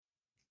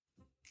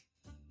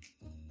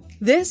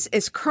This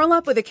is Curl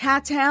Up with a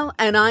Cat Tale,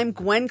 and I'm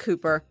Gwen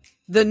Cooper,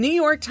 the New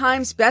York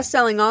Times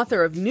bestselling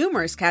author of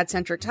numerous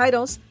cat-centric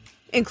titles,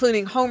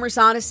 including Homer's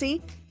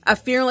Odyssey, A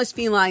Fearless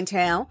Feline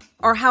Tale,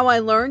 or How I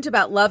Learned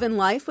About Love and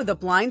Life with a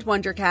Blind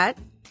Wonder Cat,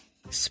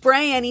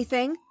 Spray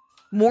Anything,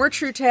 More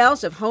True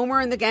Tales of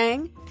Homer and the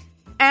Gang,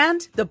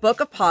 and The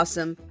Book of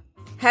Possum,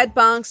 Head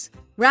Bonks,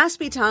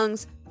 Raspy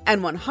Tongues,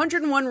 and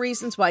 101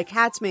 Reasons Why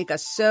Cats Make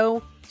Us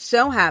So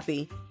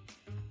Happy.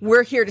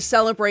 We're here to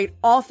celebrate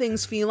all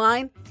things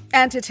feline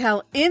and to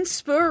tell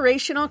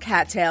inspirational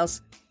cat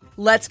tales.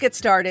 Let's get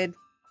started.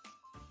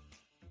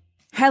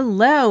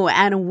 Hello,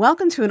 and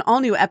welcome to an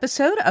all-new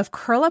episode of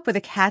Curl Up with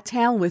a Cat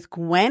Tale with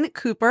Gwen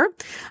Cooper.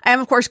 I am,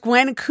 of course,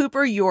 Gwen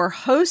Cooper, your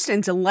host,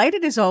 and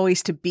delighted as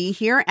always to be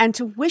here and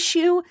to wish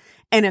you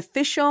an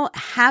official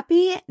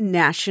Happy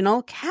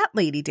National Cat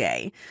Lady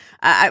Day.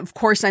 Of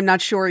course, I'm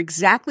not sure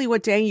exactly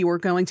what day you are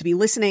going to be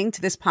listening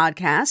to this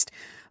podcast,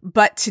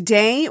 but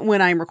today,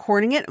 when I'm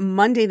recording it,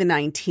 Monday the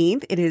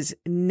 19th, it is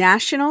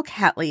National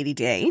Cat Lady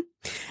Day.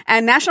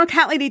 And National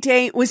Cat Lady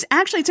Day was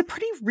actually, it's a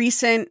pretty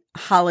recent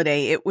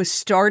holiday. It was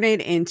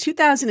started in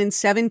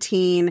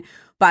 2017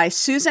 by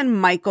Susan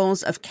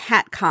Michaels of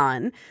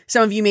CatCon.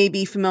 Some of you may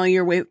be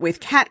familiar with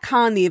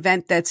CatCon, the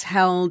event that's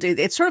held.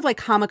 It's sort of like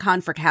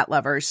Comic-Con for cat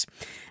lovers.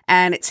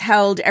 And it's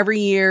held every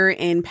year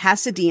in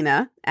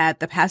Pasadena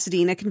at the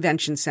Pasadena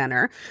Convention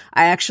Center.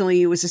 I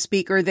actually was a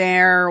speaker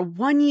there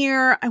one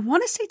year. I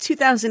want to say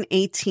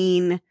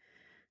 2018.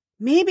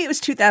 Maybe it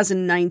was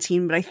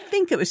 2019, but I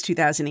think it was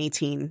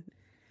 2018.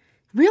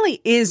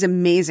 Really is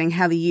amazing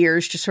how the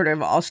years just sort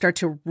of all start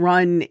to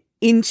run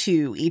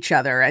into each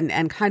other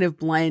and kind of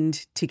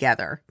blend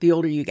together the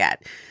older you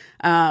get.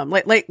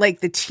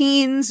 Like the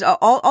teens,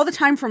 all the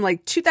time from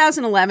like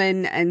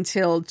 2011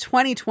 until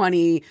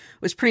 2020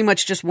 was pretty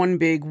much just one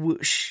big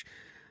whoosh.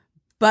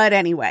 But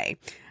anyway,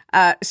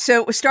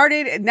 so it was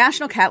started,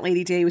 National Cat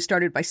Lady Day was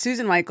started by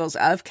Susan Michaels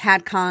of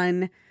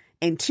CatCon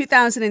in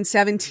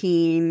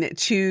 2017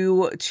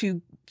 to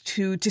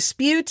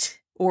dispute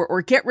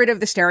or get rid of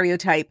the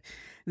stereotype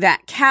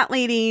that cat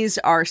ladies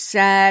are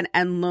sad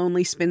and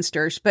lonely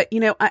spinsters. But, you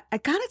know, I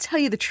gotta tell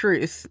you the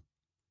truth.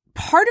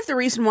 Part of the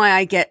reason why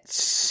I get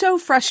so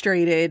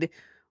frustrated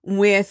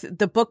with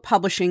the book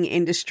publishing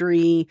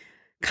industry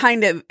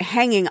kind of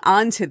hanging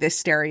on to this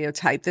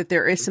stereotype that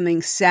there is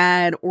something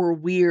sad or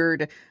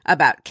weird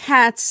about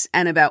cats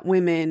and about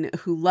women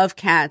who love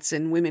cats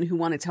and women who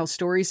want to tell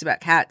stories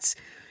about cats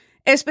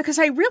is because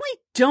I really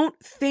don't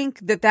think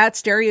that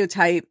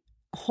stereotype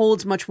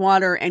holds much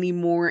water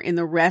anymore in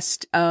the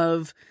rest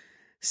of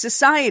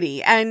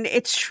society. And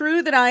it's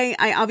true that I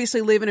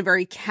obviously live in a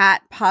very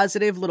cat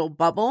positive little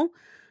bubble.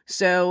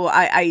 So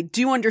I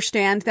do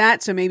understand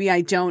that. So maybe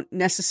I don't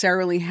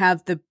necessarily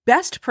have the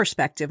best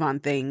perspective on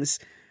things,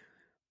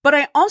 but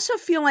I also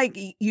feel like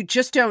you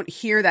just don't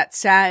hear that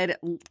sad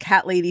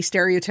cat lady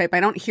stereotype. I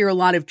don't hear a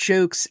lot of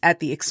jokes at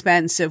the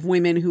expense of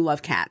women who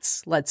love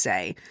cats, let's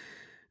say,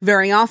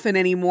 very often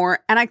anymore.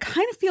 And I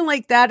kind of feel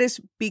like that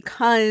is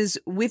because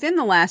within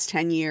the last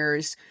 10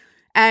 years,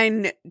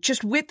 and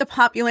just with the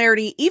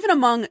popularity, even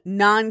among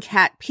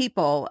non-cat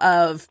people,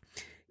 of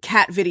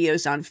cat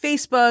videos on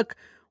Facebook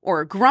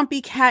or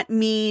grumpy cat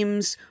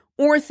memes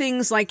or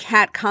things like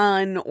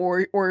CatCon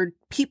or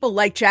people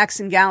like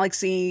Jackson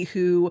Galaxy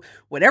who,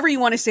 whatever you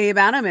want to say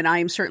about him, and I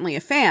am certainly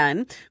a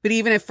fan, but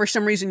even if for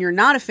some reason you're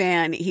not a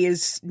fan, he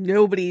is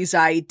nobody's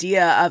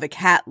idea of a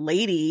cat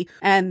lady,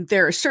 and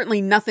there is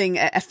certainly nothing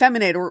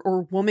effeminate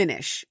or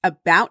womanish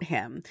about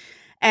him.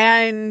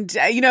 And,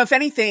 if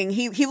anything,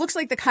 he looks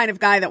like the kind of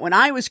guy that when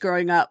I was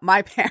growing up,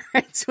 my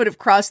parents would have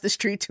crossed the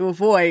street to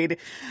avoid.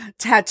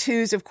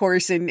 Tattoos, of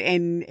course,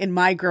 in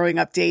my growing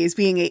up days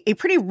being a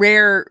pretty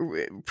rare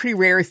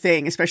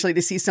thing, especially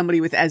to see somebody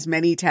with as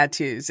many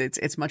tattoos.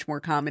 It's much more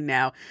common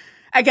now.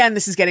 Again,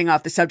 this is getting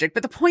off the subject,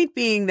 but the point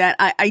being that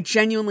I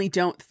genuinely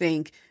don't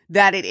think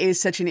that it is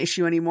such an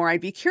issue anymore.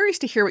 I'd be curious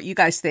to hear what you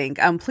guys think.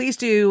 Please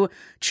do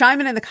chime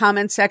in the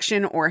comments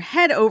section or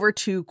head over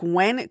to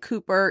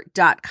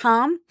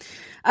gwencooper.com.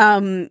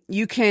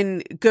 You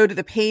can go to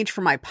the page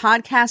for my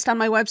podcast on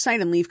my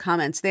website and leave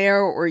comments there,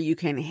 or you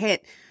can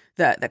hit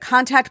the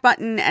contact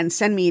button and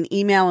send me an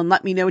email and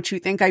let me know what you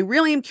think. I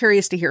really am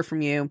curious to hear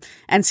from you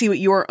and see what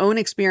your own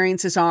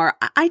experiences are.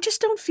 I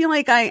just don't feel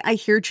like I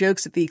hear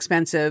jokes at the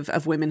expense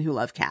of women who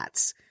love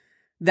cats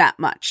that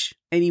much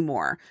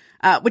anymore.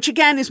 Which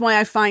again is why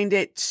I find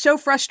it so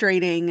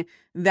frustrating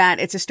that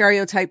it's a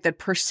stereotype that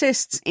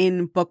persists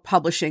in book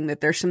publishing, that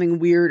there's something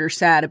weird or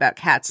sad about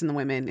cats and the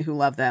women who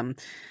love them.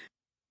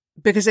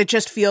 Because it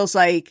just feels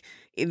like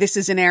this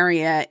is an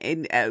area,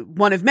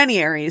 one of many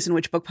areas in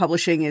which book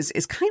publishing is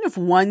kind of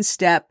one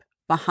step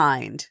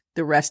behind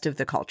the rest of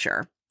the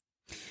culture.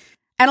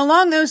 And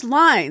along those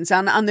lines,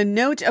 on the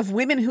note of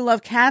women who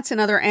love cats and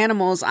other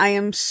animals, I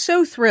am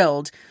so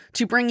thrilled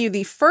to bring you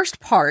the first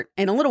part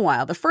in a little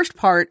while, the first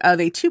part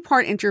of a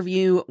two-part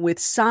interview with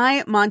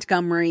Sy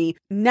Montgomery,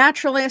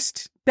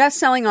 naturalist,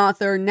 best-selling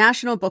author,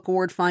 National Book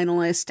Award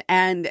finalist,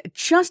 and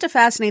just a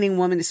fascinating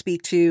woman to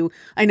speak to.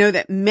 I know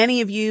that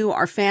many of you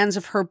are fans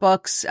of her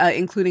books,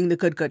 including The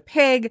Good, Good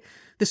Pig,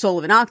 The Soul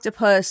of an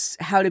Octopus,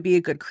 How to Be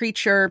a Good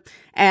Creature.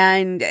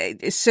 And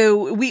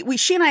so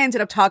she and I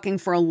ended up talking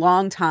for a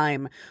long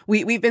time.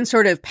 We've been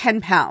sort of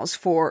pen pals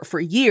for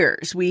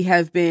years. We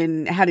have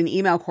had an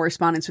email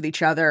correspondence with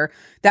each other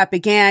that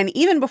began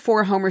even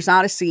before Homer's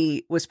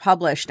Odyssey was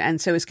published,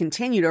 and so has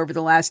continued over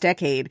the last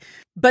decade.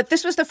 But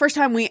this was the first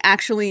time we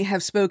actually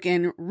have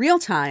spoken real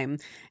time.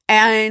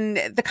 And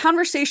the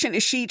conversation,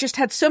 she just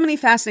had so many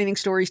fascinating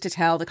stories to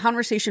tell. The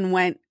conversation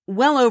went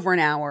well over an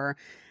hour.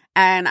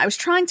 And I was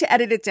trying to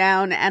edit it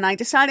down, and I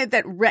decided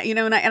that,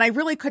 and I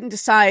really couldn't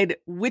decide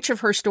which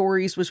of her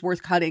stories was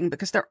worth cutting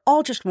because they're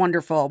all just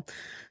wonderful.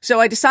 So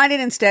I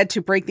decided instead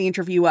to break the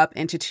interview up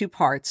into 2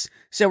 parts.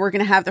 So we're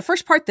going to have the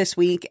first part this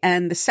week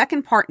and the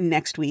second part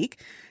next week.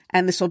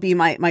 And this will be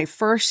my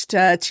first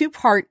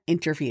 2-part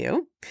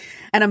interview.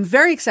 And I'm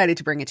very excited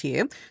to bring it to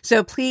you.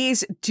 So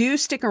please do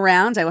stick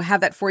around. I will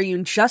have that for you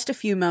in just a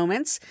few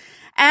moments.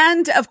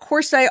 And of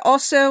course, I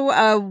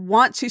also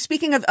want to,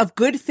 speaking of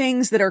good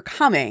things that are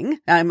coming,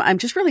 I'm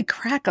just really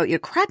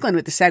crackling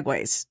with the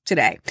segues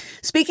today.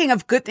 Speaking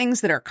of good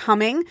things that are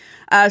coming,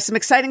 some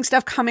exciting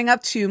stuff coming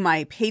up to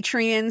my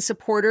Patreon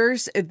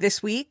supporters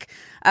this week.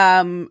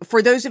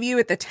 For those of you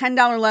at the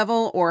 $10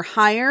 level or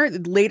higher,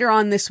 later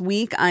on this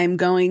week, I'm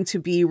going to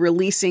be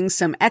releasing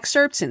some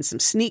excerpts and some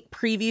sneak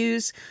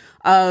previews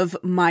of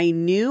my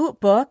new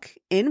book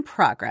in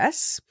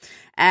progress.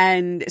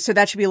 And so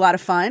that should be a lot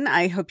of fun.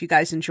 I hope you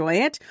guys enjoy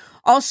it.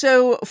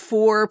 Also,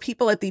 for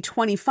people at the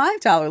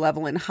 $25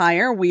 level and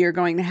higher, we are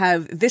going to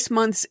have this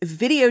month's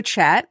video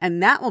chat,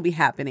 and that will be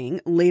happening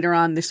later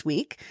on this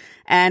week.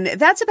 And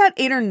that's about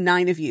 8 or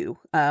 9 of you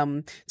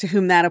to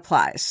whom that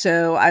applies.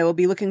 So I will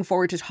be looking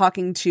forward to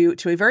talking to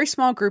a very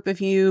small group of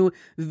you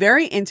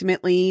very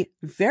intimately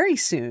very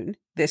soon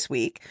this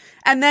week.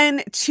 And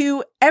then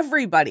to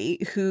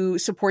everybody who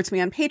supports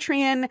me on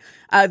Patreon,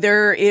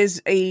 there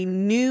is a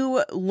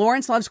new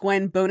Lawrence Loves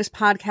Gwen bonus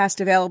podcast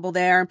available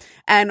there,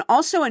 and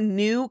also a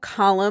new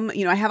column.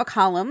 I have a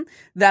column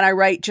that I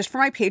write just for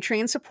my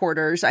Patreon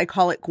supporters. I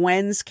call it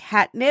Gwen's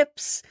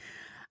Catnips.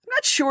 I'm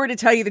not sure, to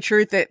tell you the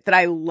truth, that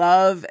I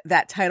love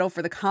that title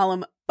for the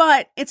column,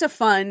 but it's a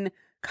fun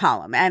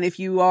column. And if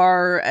you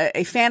are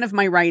a fan of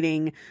my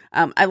writing,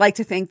 I like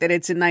to think that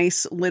it's a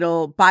nice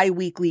little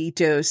bi-weekly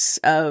dose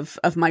of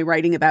my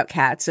writing about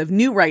cats, of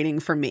new writing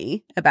from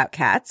me about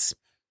cats.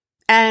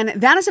 And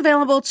that is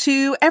available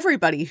to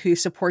everybody who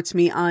supports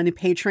me on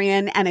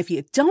Patreon. And if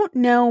you don't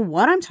know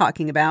what I'm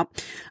talking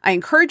about, I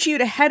encourage you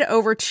to head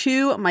over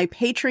to my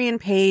Patreon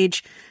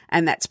page,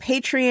 and that's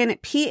Patreon,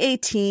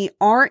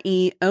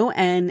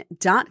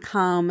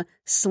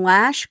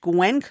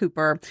 patreon.com/Gwen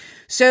Cooper.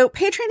 So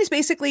Patreon is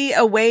basically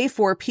a way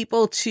for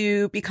people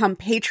to become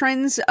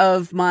patrons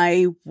of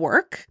my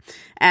work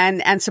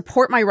and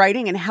support my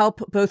writing and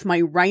help both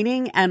my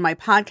writing and my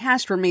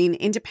podcast remain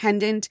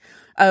independent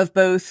of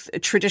both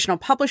traditional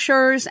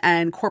publishers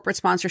and corporate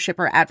sponsorship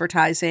or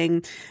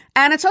advertising.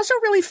 And it's also a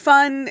really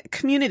fun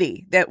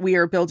community that we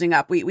are building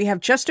up. We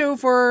have just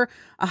over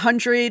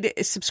 100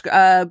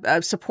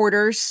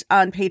 supporters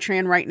on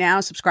Patreon right now,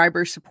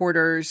 subscribers,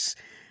 supporters,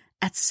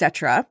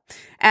 etc.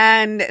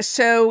 And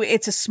so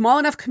it's a small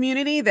enough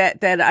community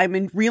that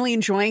I'm really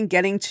enjoying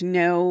getting to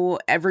know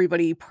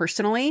everybody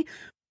personally,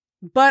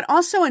 but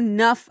also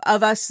enough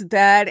of us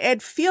that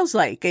it feels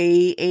like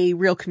a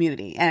real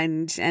community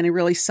and a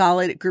really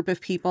solid group of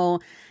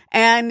people.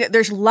 And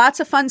there's lots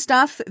of fun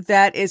stuff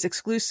that is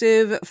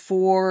exclusive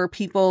for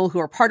people who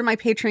are part of my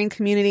Patreon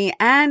community,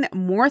 and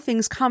more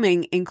things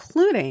coming,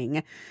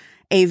 including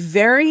a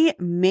very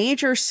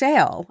major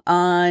sale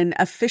on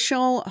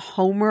official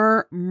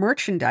Homer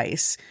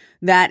merchandise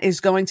that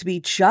is going to be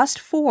just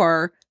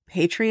for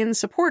Patreon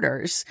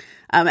supporters.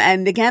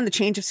 And again, the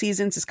change of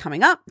seasons is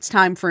coming up. It's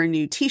time for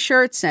new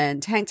t-shirts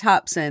and tank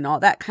tops and all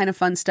that kind of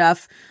fun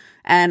stuff.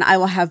 And I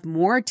will have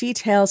more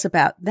details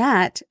about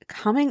that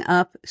coming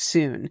up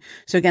soon.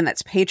 So again,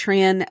 that's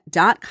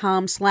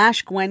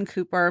patreon.com/Gwen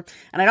Cooper.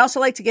 And I'd also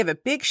like to give a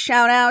big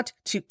shout out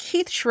to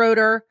Keith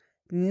Schroeder,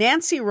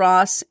 Nancy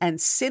Ross, and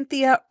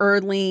Cynthia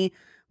Early,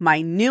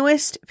 my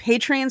newest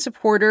Patreon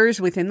supporters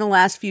within the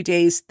last few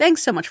days.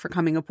 Thanks so much for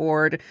coming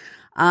aboard.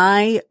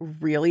 I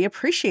really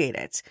appreciate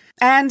it.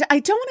 And I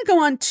don't want to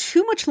go on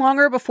too much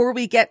longer before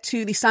we get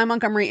to the Sy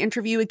Montgomery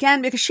interview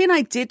again, because she and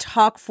I did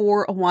talk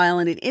for a while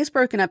and it is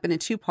broken up into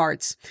 2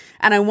 parts.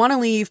 And I want to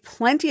leave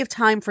plenty of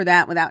time for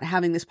that without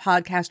having this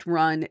podcast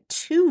run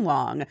too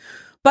long.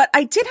 But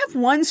I did have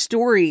one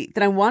story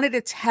that I wanted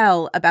to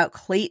tell about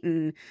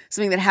Clayton,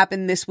 something that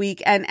happened this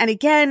week. And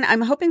again,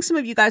 I'm hoping some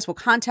of you guys will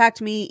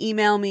contact me,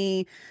 email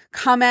me,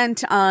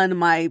 comment on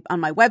my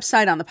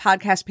website, on the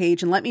podcast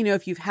page, and let me know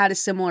if you've had a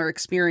similar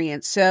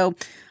experience. So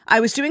I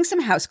was doing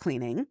some house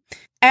cleaning,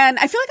 and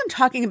I feel like I'm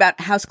talking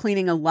about house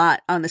cleaning a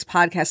lot on this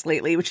podcast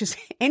lately, which is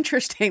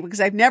interesting because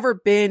I've never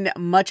been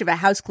much of a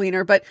house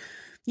cleaner, but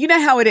you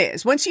know how it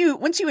is. Once you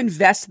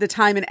invest the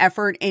time and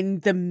effort in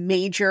the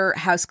major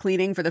house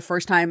cleaning for the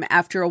first time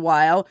after a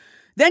while,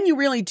 then you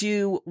really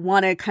do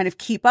want to kind of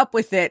keep up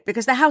with it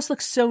because the house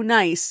looks so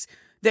nice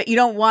that you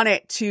don't want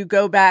it to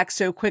go back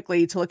so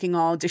quickly to looking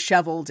all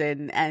disheveled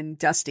and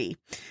dusty.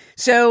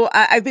 So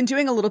I've been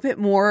doing a little bit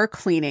more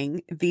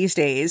cleaning these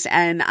days,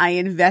 and I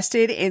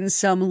invested in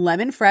some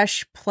Lemon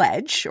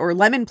Pledge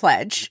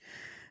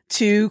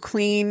to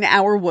clean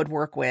our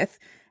woodwork with.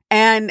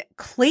 And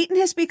Clayton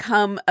has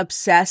become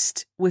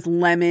obsessed with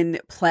Lemon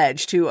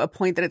Pledge to a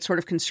point that it's sort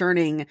of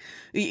concerning.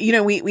 You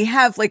know, we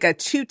have like a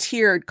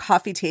 2-tiered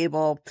coffee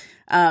table.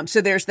 So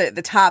there's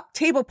the top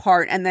table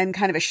part and then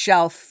kind of a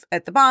shelf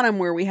at the bottom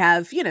where we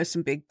have, you know,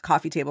 some big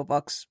coffee table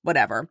books,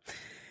 whatever.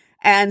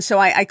 And so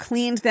I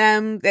cleaned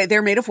them.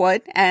 They're made of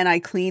wood, and I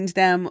cleaned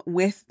them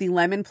with the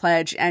Lemon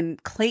Pledge,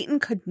 and Clayton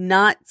could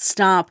not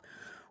stop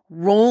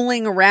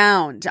rolling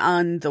around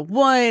on the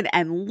wood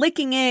and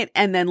licking it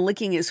and then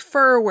licking his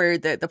fur where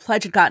the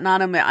pledge had gotten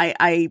on him.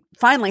 I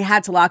finally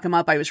had to lock him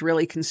up. I was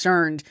really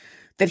concerned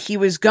that he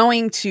was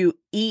going to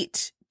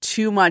eat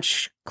too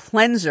much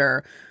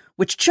cleanser,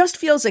 which just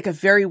feels like a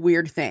very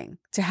weird thing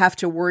to have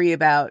to worry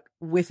about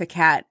with a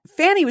cat.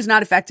 Fanny was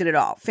not affected at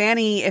all.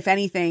 Fanny, if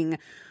anything,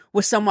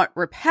 was somewhat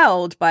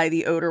repelled by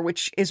the odor,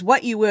 which is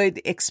what you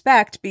would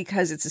expect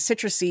because it's a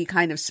citrusy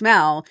kind of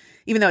smell,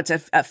 even though it's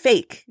a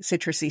fake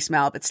citrusy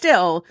smell. But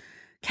still,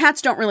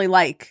 cats don't really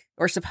like,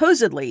 or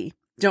supposedly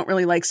don't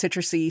really like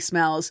citrusy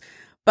smells.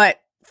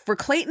 But for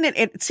Clayton,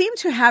 it seemed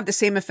to have the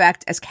same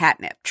effect as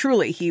catnip.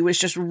 Truly, he was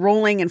just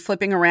rolling and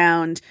flipping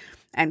around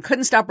and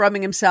couldn't stop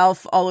rubbing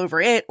himself all over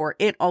it or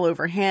it all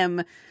over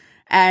him.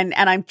 And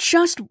I'm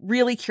just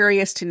really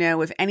curious to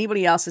know if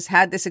anybody else has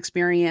had this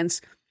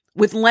experience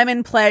with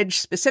Lemon Pledge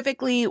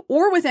specifically,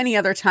 or with any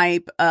other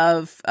type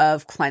of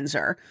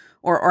cleanser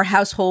or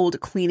household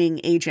cleaning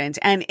agent.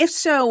 And if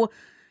so,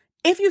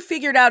 if you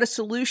figured out a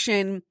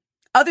solution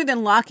other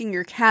than locking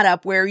your cat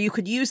up where you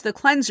could use the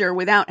cleanser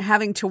without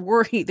having to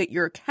worry that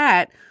your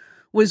cat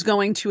was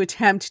going to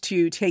attempt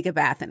to take a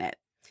bath in it.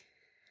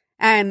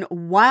 And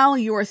while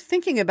you're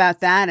thinking about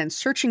that and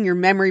searching your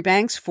memory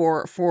banks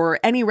for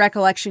any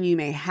recollection you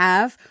may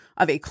have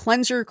of a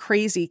cleanser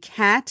crazy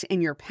cat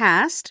in your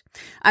past,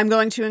 I'm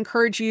going to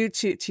encourage you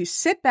to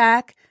sit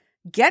back,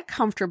 get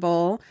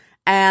comfortable,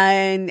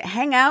 and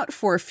hang out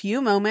for a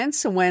few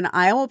moments when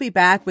I will be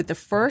back with the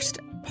first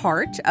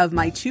part of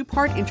my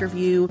 2-part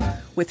interview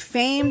with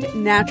famed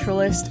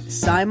naturalist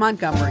Sy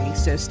Montgomery.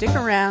 So stick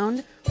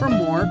around for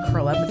more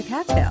Curl Up with a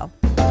Cat Tail.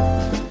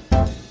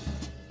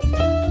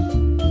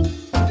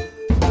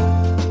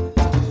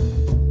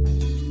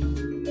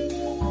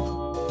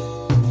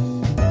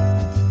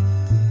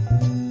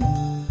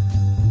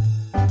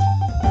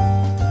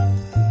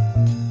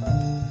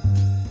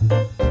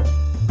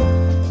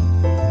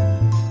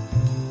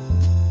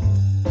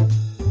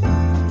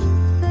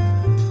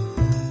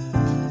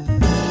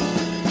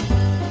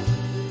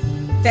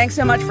 Thanks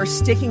so much for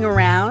sticking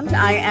around.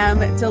 I am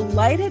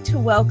delighted to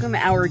welcome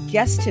our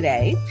guest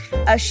today.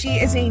 She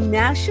is a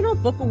National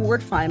Book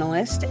Award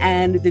finalist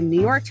and the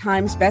New York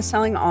Times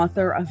bestselling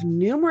author of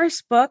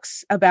numerous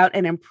books about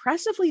an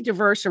impressively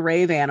diverse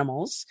array of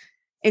animals,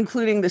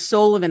 including The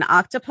Soul of an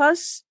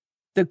Octopus,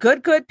 The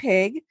Good Good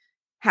Pig,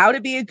 How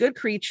to Be a Good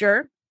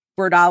Creature,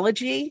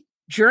 Birdology,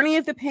 Journey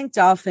of the Pink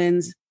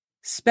Dolphins,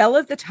 Spell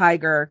of the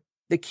Tiger,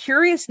 The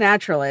Curious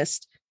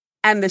Naturalist,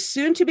 and the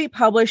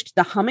soon-to-be-published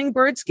The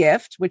Hummingbird's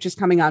Gift, which is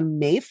coming on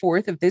May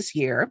 4th of this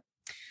year.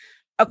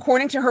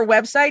 According to her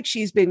website,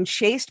 she's been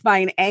chased by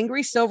an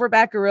angry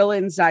silverback gorilla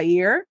in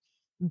Zaire,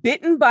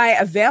 bitten by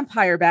a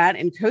vampire bat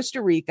in Costa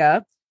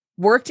Rica,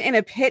 worked in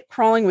a pit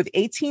crawling with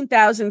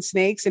 18,000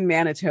 snakes in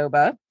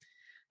Manitoba.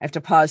 I have to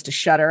pause to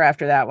shudder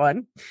after that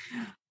one.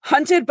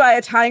 Hunted by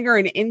a tiger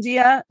in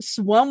India,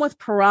 swum with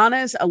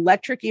piranhas,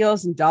 electric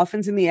eels, and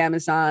dolphins in the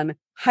Amazon,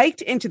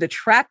 hiked into the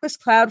trackless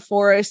cloud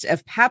forest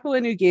of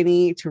Papua New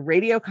Guinea to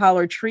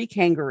radio-collared tree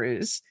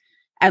kangaroos,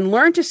 and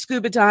learned to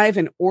scuba dive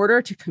in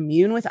order to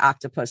commune with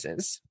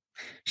octopuses.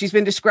 She's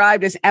been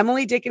described as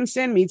Emily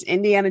Dickinson meets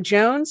Indiana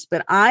Jones,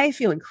 but I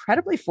feel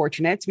incredibly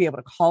fortunate to be able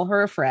to call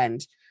her a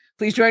friend.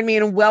 Please join me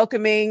in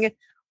welcoming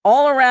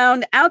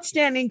all-around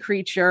outstanding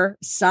creature,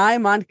 Sy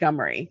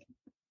Montgomery.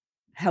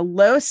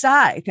 Hello,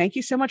 Sy. Thank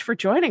you so much for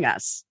joining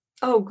us.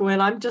 Oh, Gwen,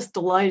 I'm just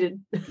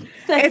delighted.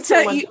 Thanks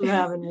so much for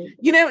having me.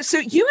 You know, so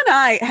you and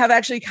I have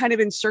actually kind of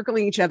been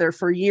circling each other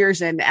for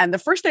years. And the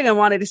first thing I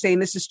wanted to say,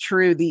 and this is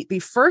true, the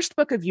first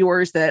book of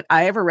yours that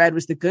I ever read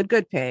was The Good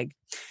Good Pig.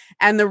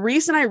 And the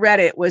reason I read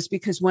it was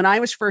because when I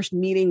was first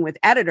meeting with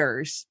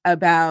editors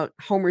about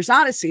Homer's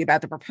Odyssey, about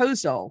the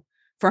proposal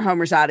for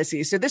Homer's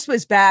Odyssey. So this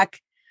was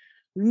back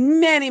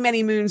many,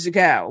 many moons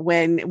ago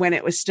when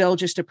it was still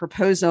just a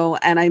proposal.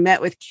 And I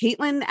met with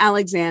Caitlin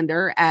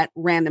Alexander at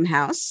Random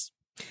House.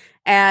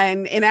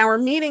 And in our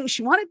meeting,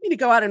 she wanted me to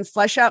go out and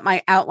flesh out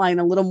my outline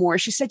a little more.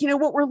 She said, you know,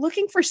 we're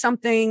looking for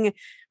something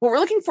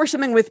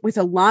with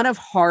a lot of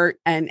heart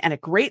and a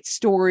great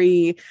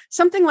story,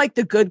 something like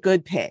The Good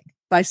Good Pig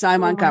by Sy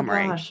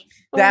Montgomery.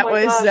 That my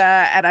was,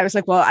 gosh. and I was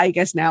like, well, I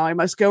guess now I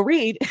must go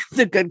read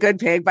The Good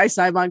Pig by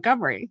Cy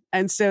Montgomery.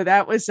 And so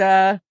that was,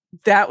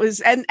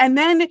 and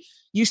then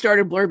you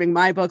started blurbing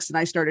my books and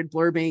I started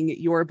blurbing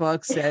your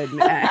books and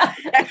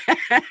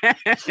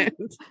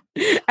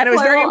it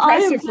was very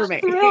impressive for me.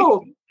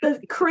 Thrilled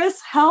that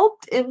Chris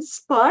helped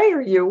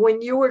inspire you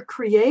when you were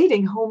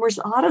creating Homer's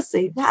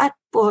Odyssey. That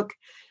book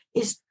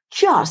is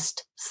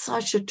just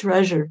such a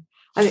treasure.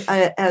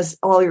 I, as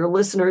all your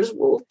listeners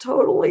will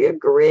totally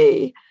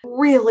agree,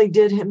 really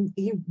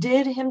you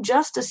did him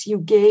justice. You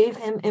gave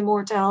him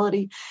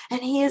immortality,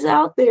 and he is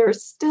out there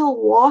still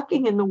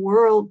walking in the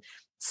world,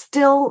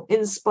 still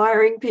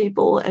inspiring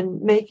people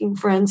and making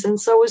friends. And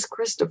so is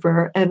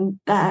Christopher. And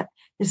that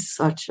is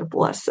such a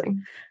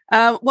blessing.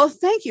 Well,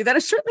 thank you. That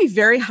is certainly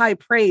very high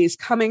praise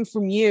coming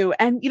from you.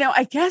 And,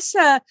 I guess,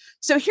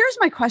 so here's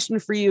my question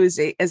for you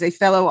as a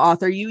fellow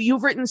author.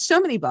 You've written so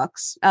many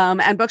books,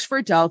 and books for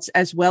adults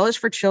as well as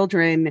for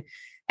children.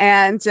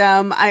 And,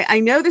 I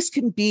know this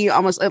can be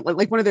almost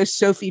like one of those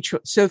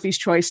Sophie's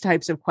Choice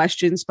types of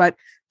questions, but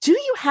do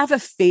you have a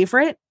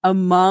favorite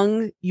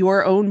among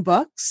your own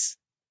books?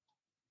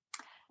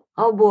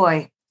 Oh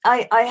boy.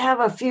 I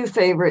have a few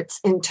favorites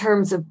in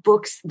terms of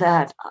books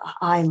that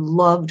I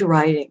loved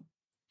writing.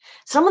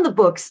 Some of the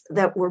books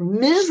that were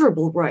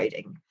miserable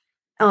writing,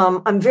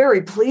 I'm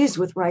very pleased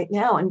with right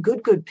now. And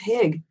Good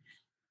Pig,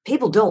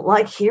 people don't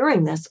like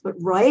hearing this, but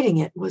writing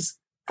it was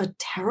a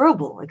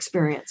terrible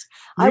experience.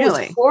 Really?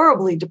 I was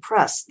horribly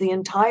depressed the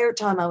entire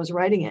time I was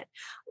writing it.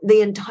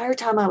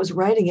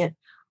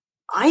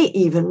 I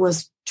even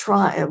was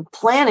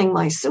planning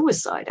my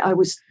suicide. I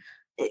was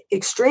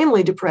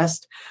extremely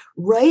depressed.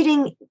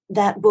 Writing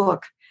that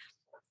book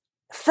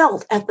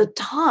felt at the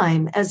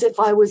time as if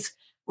I was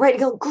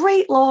writing a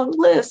great long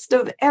list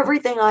of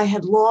everything I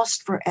had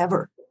lost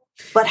forever.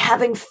 But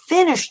having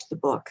finished the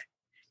book,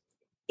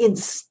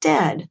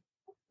 instead,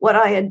 what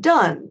I had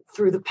done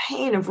through the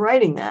pain of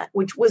writing that,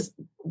 which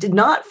did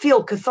not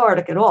feel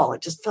cathartic at all,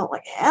 it just felt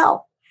like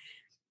hell.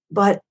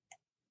 But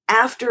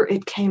after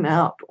it came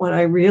out, what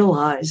I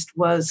realized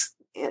was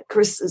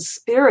Chris's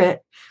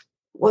spirit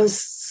was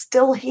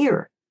still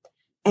here,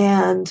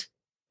 and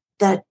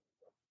that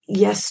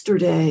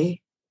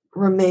yesterday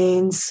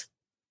remains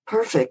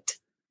perfect,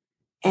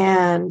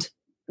 and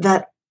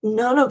that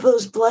none of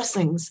those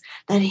blessings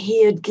that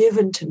he had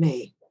given to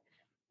me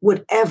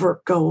would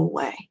ever go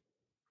away.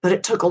 But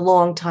it took a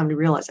long time to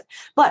realize it.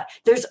 But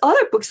there's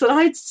other books that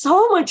I had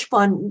so much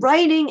fun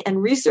writing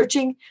and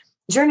researching.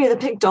 Journey of the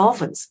Pink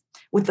Dolphins,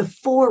 with the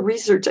 4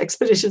 research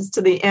expeditions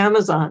to the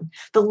Amazon,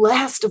 the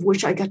last of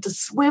which I got to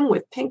swim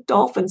with pink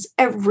dolphins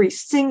every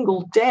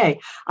single day.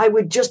 I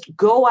would just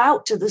go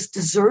out to this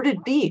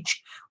deserted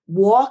beach,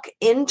 walk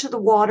into the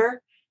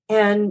water,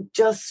 and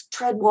just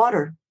tread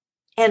water.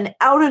 And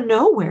out of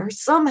nowhere,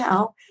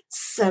 somehow,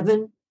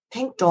 7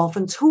 pink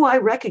dolphins who I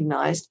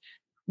recognized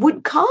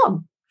would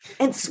come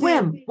and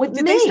swim with me.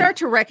 Did they start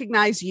to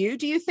recognize you,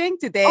 do you think?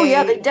 Did they? Oh,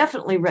 yeah, they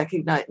definitely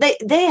recognized.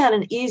 They had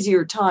an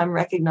easier time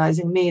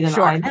recognizing me than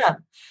I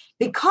them.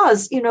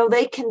 Because,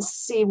 they can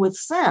see with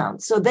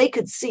sound. So they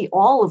could see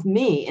all of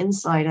me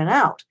inside and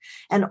out.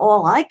 And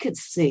all I could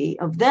see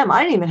of them,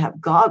 I didn't even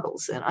have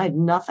goggles in. I had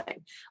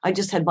nothing. I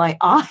just had my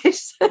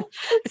eyes.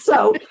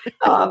 So,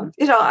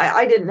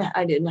 I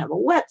didn't have a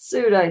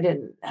wetsuit. I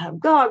didn't have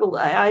goggles.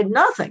 I had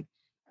nothing.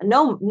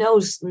 No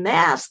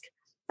mask.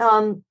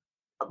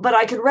 But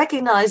I could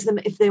recognize them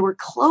if they were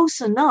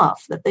close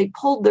enough that they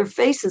pulled their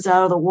faces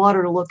out of the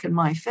water to look in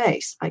my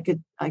face. I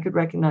could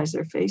recognize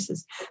their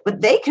faces,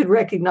 but they could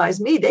recognize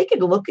me. They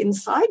could look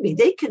inside me.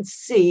 They could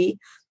see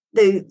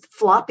the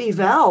floppy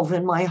valve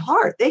in my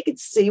heart. They could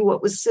see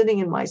what was sitting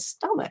in my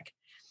stomach.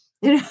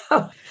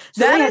 So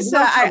that is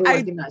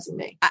recognizing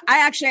me.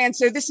 I actually, and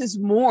so this is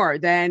more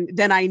than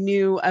I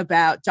knew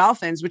about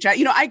dolphins, which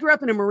I grew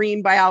up in a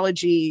marine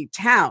biology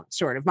town,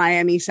 sort of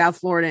Miami, South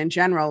Florida in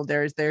general.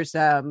 There's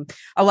a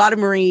lot of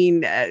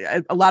marine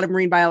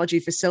biology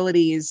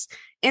facilities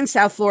in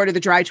South Florida, the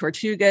dry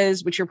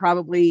tortugas, which you're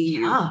probably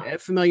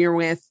familiar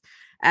with.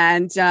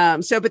 And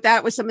but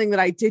that was something that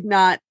I did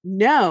not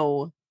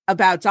know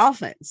about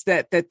dolphins,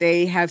 that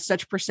they have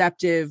such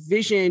perceptive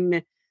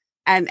vision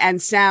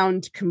and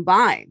sound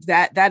combined.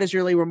 That is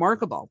really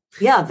remarkable.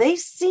 Yeah, they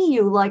see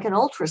you like an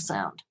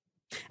ultrasound.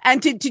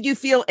 And did you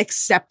feel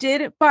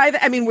accepted by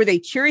that? I mean, were they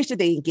curious? Did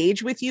they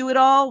engage with you at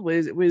all?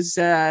 Fact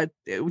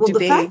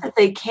that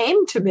they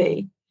came to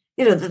me,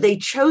 that they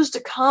chose to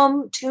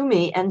come to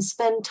me and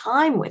spend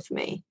time with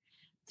me,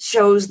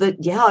 shows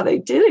that, they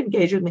did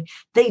engage with me.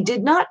 They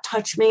did not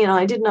touch me and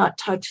I did not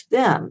touch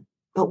them.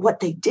 But what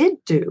they did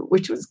do,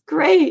 which was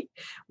great,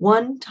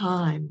 one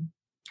time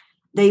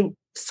they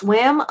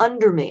swam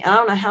under me. I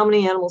don't know how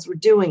many animals were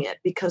doing it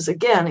because,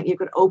 again, you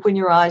could open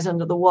your eyes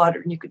under the water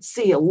and you could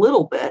see a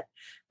little bit,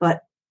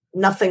 but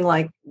nothing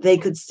like they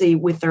could see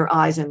with their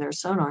eyes and their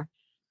sonar.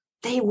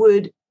 They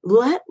would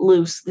let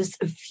loose this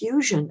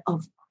effusion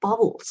of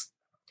bubbles,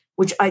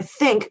 which I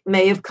think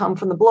may have come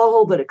from the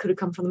blowhole, but it could have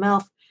come from the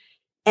mouth.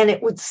 And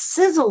it would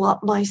sizzle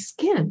up my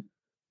skin.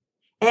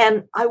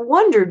 And I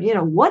wondered,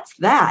 what's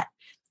that?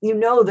 you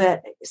know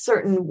that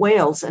certain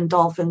whales, and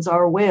dolphins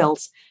are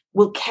whales,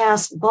 will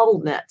cast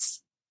bubble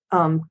nets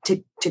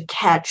to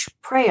catch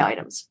prey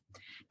items.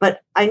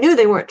 But I knew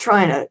they weren't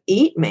trying to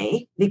eat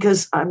me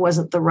because I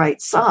wasn't the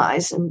right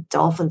size. And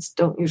dolphins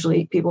don't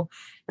usually eat people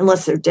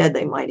unless they're dead.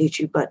 They might eat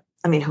you, but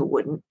I mean, who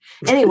wouldn't?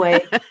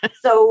 Anyway,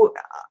 so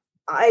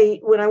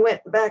when I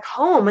went back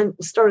home and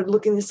started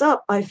looking this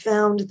up, I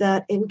found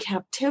that in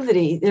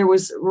captivity, there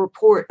was a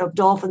report of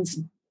dolphins,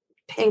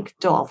 pink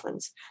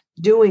dolphins,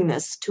 doing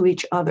this to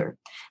each other.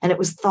 And it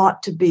was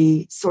thought to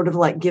be sort of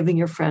like giving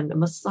your friend a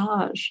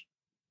massage.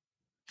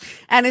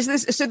 And this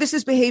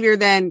is behavior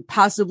then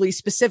possibly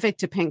specific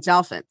to pink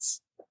dolphins?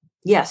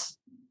 Yes.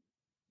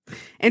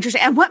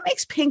 Interesting. And what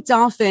makes pink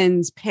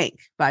dolphins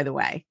pink, by the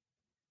way?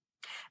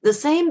 The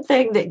same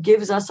thing that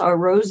gives us our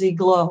rosy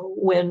glow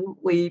when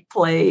we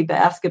play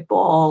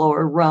basketball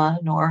or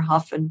run or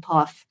huff and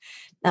puff.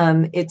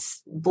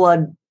 It's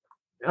blood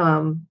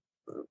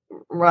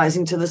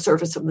rising to the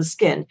surface of the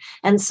skin.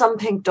 And some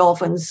pink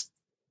dolphins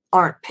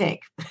aren't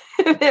pink.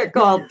 They're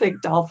called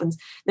pink dolphins.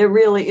 They're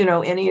really,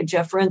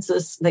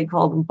 Eniageoffrensis, they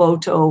call them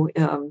Boto.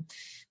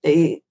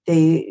 They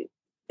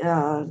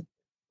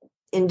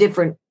in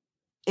different,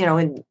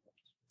 in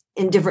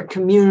different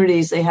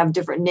communities, they have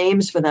different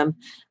names for them.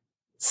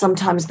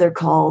 Sometimes they're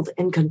called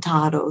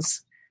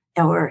encantados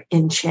or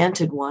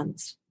enchanted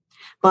ones.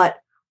 But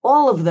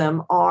all of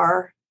them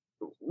are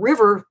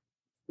river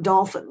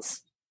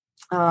dolphins.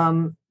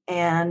 And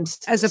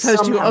as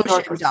opposed to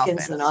ocean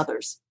dolphins than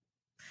others.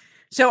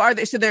 So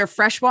they're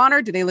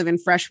freshwater? Do they live in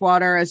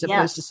freshwater as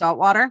opposed to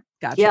saltwater?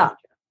 Gotcha. Yeah.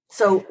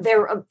 So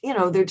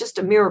they're just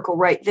a miracle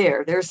right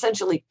there. They're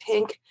essentially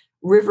pink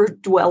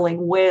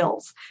river-dwelling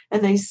whales,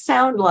 and they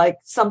sound like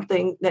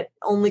something that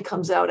only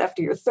comes out after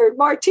your third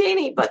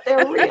martini, but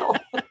they're real.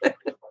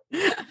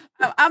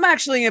 I'm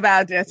actually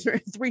about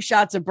 3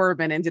 shots of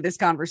bourbon into this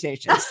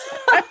conversation.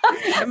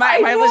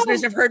 my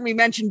listeners have heard me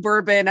mention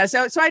bourbon,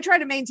 so I try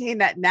to maintain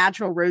that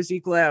natural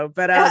rosy glow.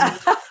 But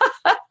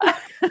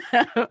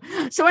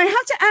so I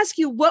have to ask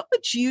you, what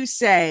would you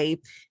say?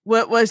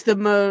 What was the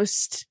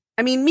most?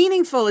 I mean,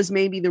 meaningful is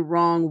maybe the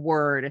wrong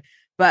word.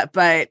 But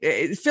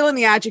fill in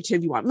the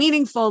adjective you want.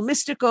 Meaningful,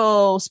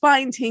 mystical,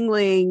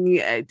 spine-tingling,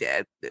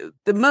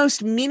 the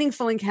most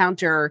meaningful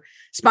encounter,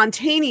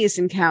 spontaneous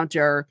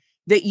encounter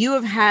that you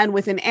have had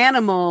with an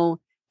animal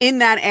in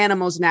that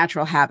animal's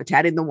natural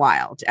habitat in the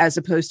wild, as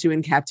opposed to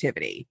in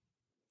captivity.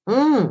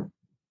 Well,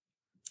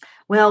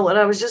 what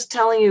I was just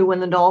telling you,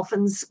 when the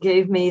dolphins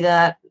gave me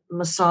that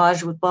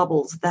massage with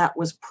bubbles, that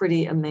was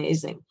pretty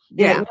amazing.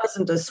 Yeah, it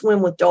wasn't a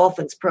swim with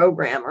dolphins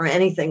program or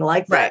anything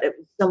like that. Right. It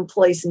was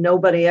someplace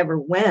nobody ever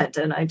went.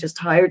 And I just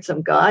hired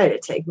some guy to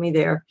take me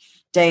there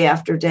day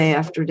after day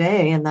after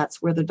day. And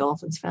that's where the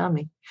dolphins found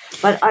me.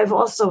 But I've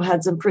also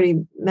had some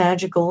pretty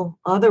magical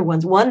other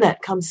ones. One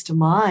that comes to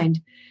mind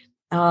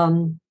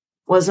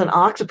was an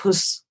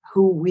octopus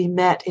who we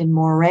met in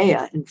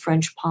Moorea in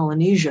French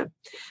Polynesia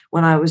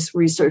when I was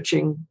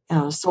researching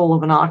Soul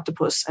of an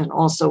Octopus, and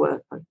also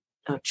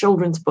a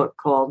children's book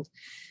called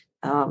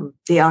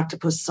The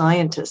Octopus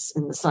Scientists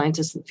in the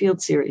Scientists in the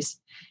Field series.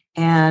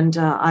 And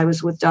I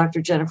was with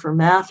Dr. Jennifer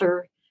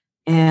Mather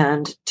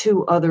and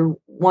 2 other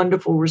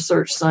wonderful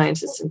research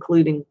scientists,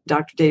 including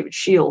Dr. David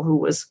Scheel, who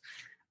was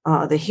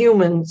the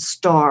human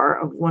star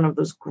of one of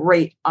those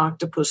great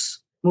octopus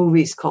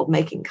movies called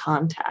Making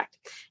Contact.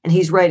 And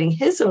he's writing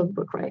his own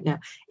book right now.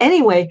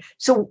 Anyway,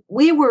 so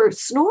we were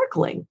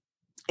snorkeling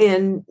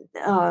in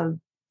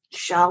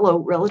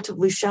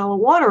relatively shallow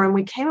water, and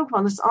we came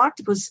upon this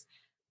octopus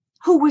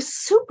who was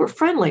super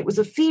friendly. It was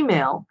a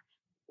female,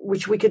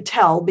 which we could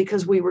tell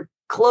because we were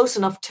close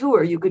enough to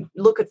her. You could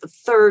look at the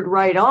third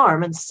right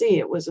arm and see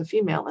it was a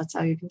female. That's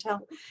how you can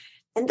tell.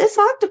 And this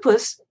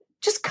octopus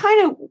just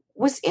kind of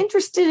was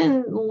interested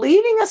in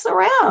leading us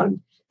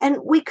around, and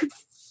we could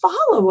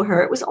follow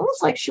her. It was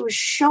almost like she was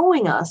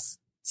showing us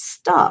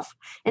stuff,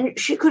 and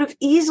she could have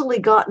easily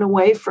gotten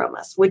away from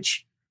us,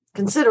 which,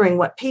 considering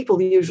what people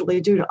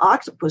usually do to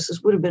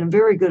octopuses, would have been a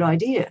very good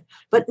idea.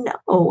 But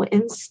no,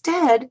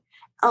 instead,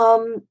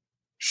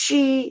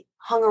 she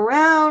hung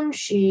around,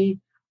 she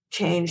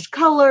changed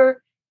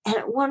color, and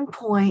at one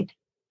point,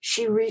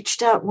 she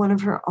reached out one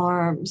of her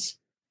arms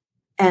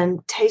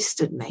and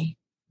tasted me.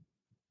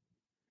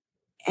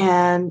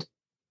 And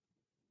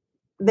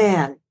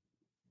man,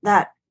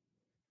 that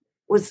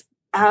was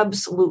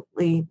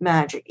absolutely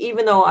magic.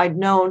 Even though I'd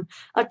known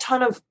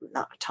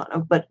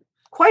but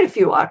quite a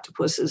few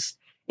octopuses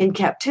in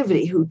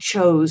captivity who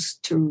chose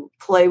to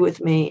play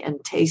with me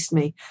and taste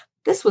me.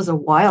 This was a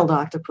wild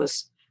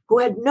octopus who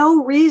had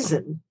no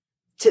reason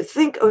to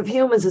think of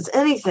humans as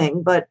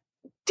anything but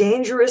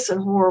dangerous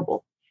and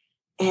horrible.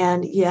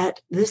 And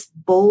yet this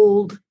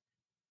bold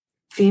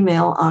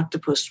female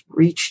octopus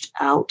reached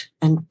out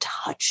and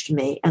touched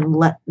me and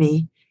let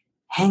me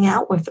hang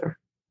out with her.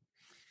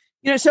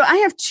 So I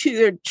have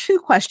two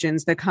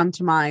questions that come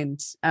to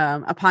mind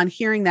upon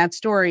hearing that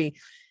story.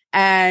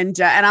 And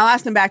I'll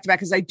ask them back to back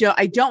because I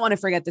don't want to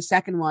forget the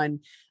second one.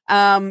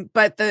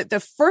 But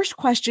the first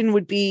question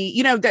would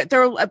be, that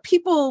there are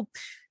people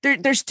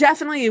there's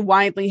definitely a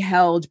widely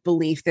held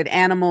belief that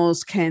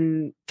animals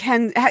can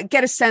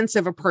get a sense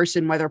of a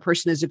person, whether a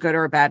person is a good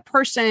or a bad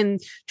person,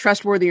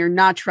 trustworthy or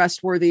not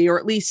trustworthy, or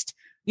at least,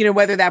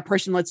 whether that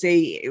person, let's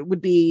say,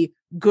 would be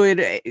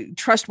good,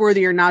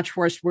 trustworthy or not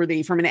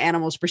trustworthy from an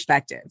animal's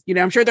perspective.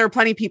 I'm sure there are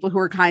plenty of people who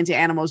are kind to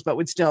animals, but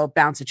would still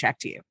bounce a check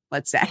to you,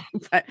 let's say.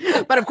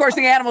 But of course,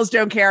 the animals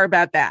don't care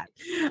about that.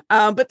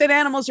 But that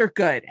animals are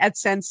good at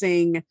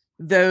sensing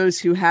those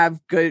who have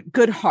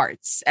good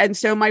hearts. And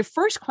so my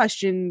first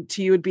question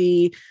to you would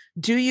be,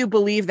 do you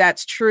believe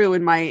that's true?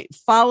 And my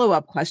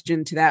follow-up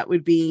question to that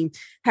would be,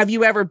 have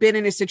you ever been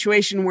in a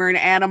situation where an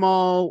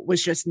animal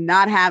was just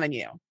not having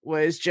you,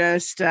 was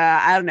just,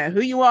 I don't know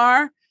who you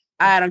are,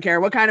 I don't care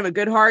what kind of a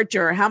good heart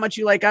or how much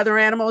you like other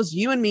animals,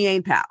 you and me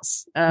ain't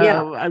pals.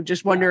 I'm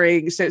just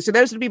wondering. So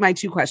those would be my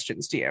two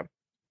questions to you.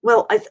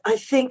 Well, I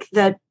think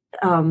that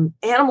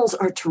animals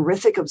are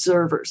terrific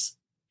observers,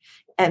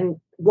 and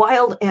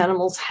wild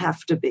animals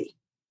have to be.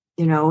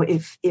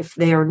 If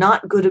they are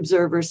not good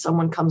observers,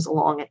 someone comes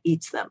along and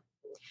eats them.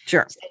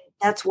 Sure.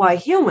 That's why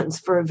humans,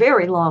 for a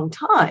very long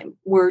time,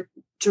 were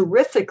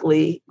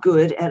terrifically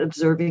good at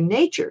observing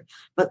nature.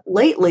 But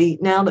lately,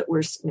 now that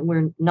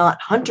we're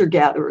not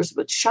hunter-gatherers,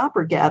 but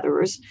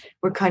shopper-gatherers,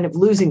 we're kind of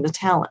losing the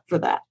talent for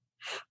that.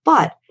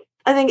 But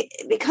I think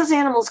because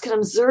animals can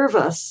observe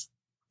us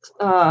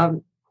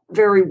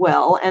very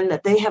well, and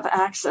that they have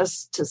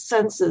access to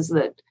senses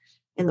that,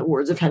 in the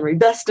words of Henry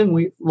Beston,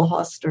 we've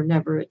lost or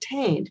never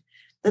attained,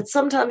 that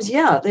sometimes,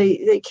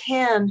 they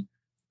can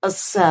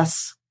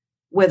assess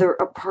whether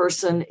a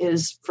person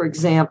is, for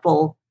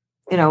example,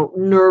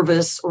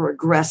 nervous or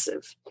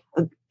aggressive.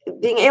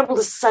 Being able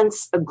to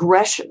sense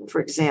aggression, for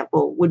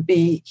example, would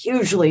be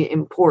hugely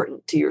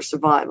important to your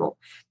survival.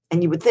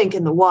 And you would think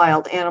in the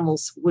wild,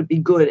 animals would be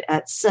good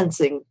at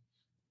sensing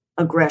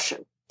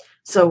aggression.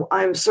 So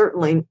I'm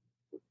certainly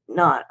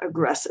not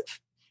aggressive.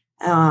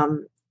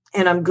 And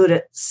I'm good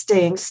at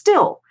staying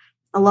still.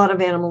 A lot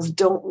of animals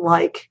don't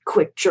like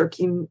quick,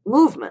 jerky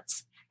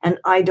movements. And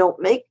I don't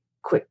make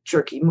quick,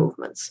 jerky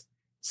movements.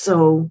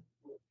 So,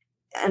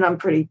 and I'm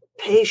pretty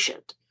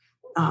patient.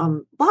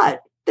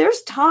 But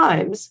there's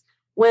times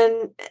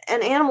when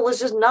an animal is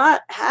just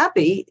not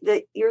happy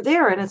that you're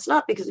there, and it's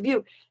not because of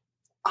you.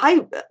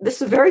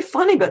 This is very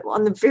funny, but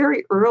on the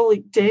very early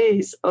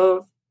days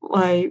of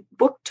my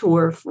book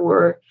tour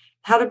for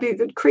How to Be a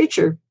Good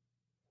Creature,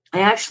 I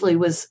actually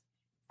was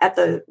at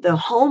the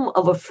home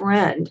of a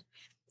friend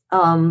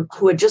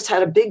who had just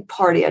had a big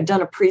party. I'd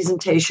done a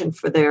presentation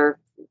for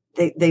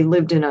they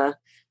lived in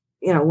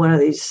one of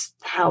these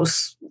a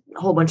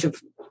whole bunch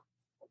of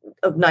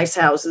nice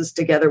houses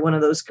together, one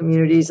of those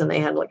communities, and they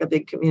had like a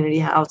big community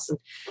house. And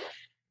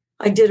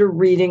I did a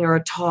reading or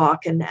a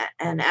talk, and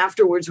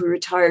afterwards we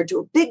retired to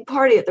a big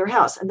party at their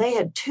house. And they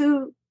had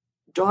two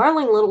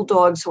darling little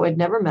dogs who I'd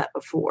never met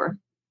before,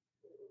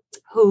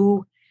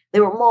 they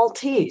were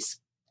Maltese,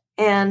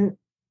 and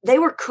they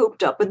were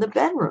cooped up in the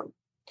bedroom.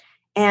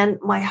 And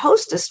my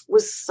hostess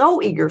was so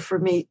eager for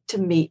me to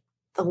meet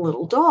the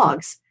little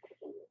dogs.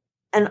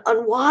 And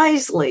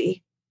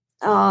unwisely,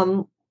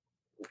 I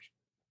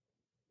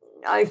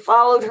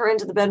followed her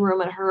into the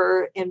bedroom at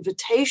her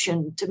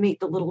invitation to meet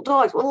the little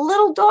dogs. Well, the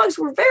little dogs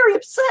were very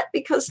upset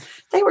because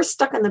they were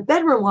stuck in the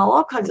bedroom while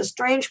all kinds of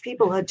strange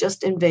people had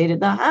just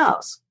invaded the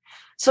house.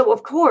 So,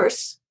 of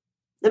course,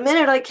 the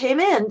minute I came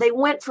in, they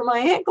went for my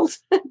ankles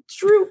and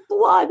drew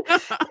blood.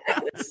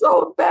 It was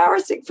so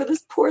embarrassing for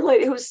this poor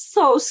lady who was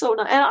so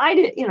nice. And I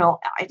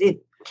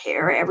didn't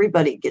care.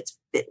 Everybody gets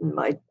bitten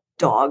by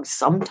dogs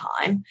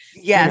sometime.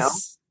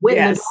 Yes. When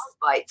the dog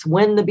bites,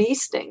 when the bee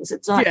stings.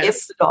 It's not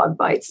if the dog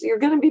bites, you're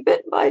going to be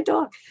bitten by a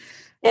dog.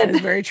 And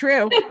that's very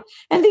true.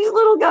 And these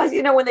little guys,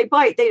 when they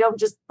bite, they don't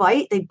just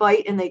bite, they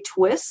bite and they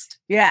twist.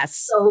 Yes.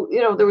 So,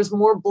 there was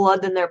more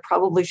blood than there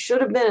probably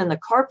should have been. And the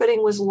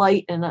carpeting was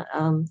light. And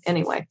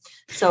anyway,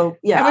 so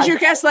yeah. And was your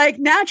guest like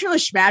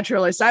naturalist,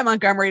 schmaturalist? Cy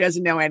Montgomery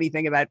doesn't know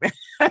anything about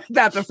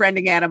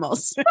befriending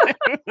animals.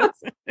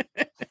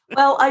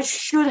 Well, I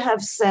should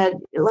have said,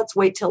 let's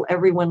wait till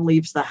everyone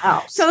leaves the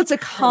house. So it's a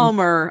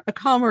calmer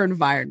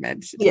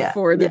environment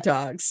for the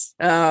dogs.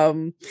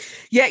 So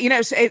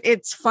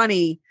it's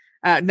funny.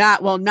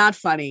 Not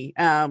funny.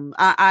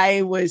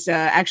 I was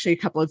actually a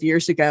couple of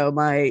years ago,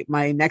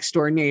 my next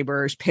door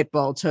neighbor's pit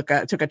bull took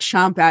a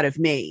chomp out of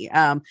me,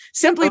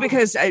 simply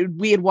because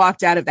we had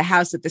walked out of the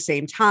house at the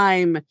same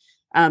time.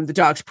 The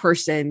dog's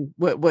person,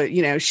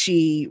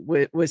 she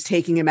was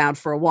taking him out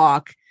for a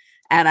walk.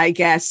 And I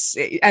guess,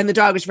 and the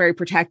dog was very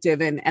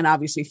protective and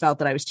obviously felt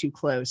that I was too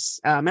close.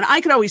 And I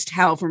could always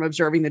tell from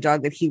observing the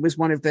dog that he was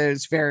one of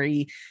those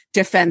very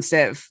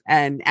defensive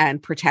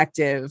and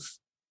protective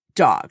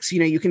dogs.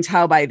 You can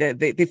tell by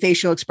the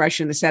facial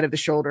expression, the set of the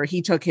shoulder.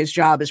 He took his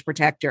job as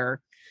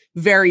protector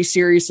very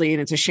seriously.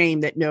 And it's a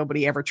shame that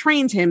nobody ever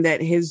trained him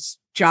that his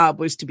job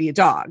was to be a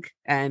dog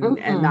and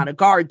not a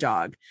guard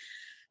dog.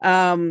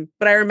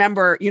 But I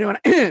remember,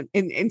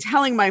 in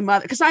telling my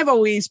mother, because I've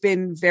always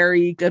been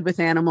very good with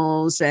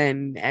animals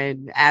and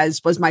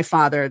as was my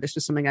father, this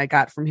was something I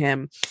got from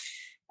him.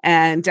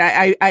 And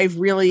I've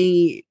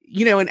really,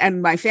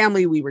 and my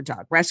family, we were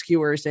dog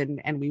rescuers,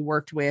 and we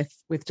worked with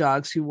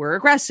dogs who were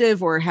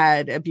aggressive or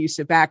had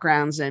abusive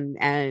backgrounds.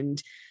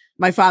 And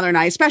my father and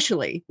I,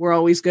 especially, were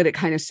always good at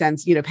kind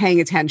of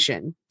paying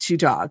attention to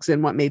dogs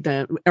and what made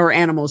them, or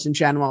animals in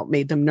general,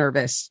 made them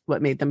nervous,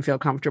 what made them feel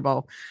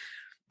comfortable.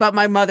 But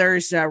my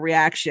mother's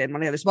reaction,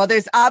 when I was, well,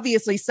 there's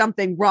obviously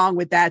something wrong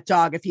with that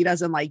dog if he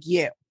doesn't like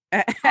you.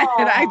 And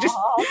I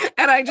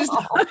just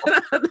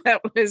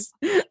that was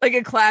like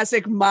a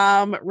classic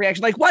mom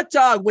reaction. Like, what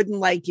dog wouldn't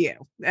like you?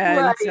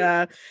 And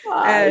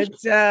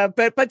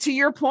but to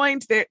your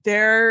point,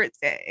 there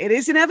it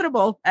is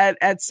inevitable.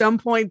 At some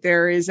point,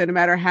 there is, and no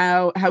matter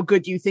how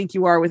good you think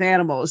you are with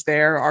animals,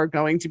 there are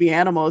going to be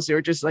animals who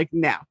are just like,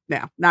 no,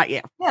 not you.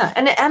 Yeah,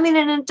 and I mean,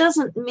 and it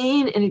doesn't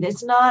mean anything.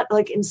 It's not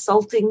like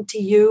insulting to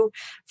you.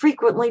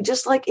 Frequently,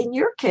 just like in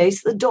your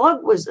case, the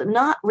dog was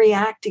not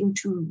reacting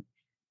to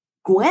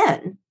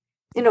Gwen.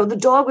 The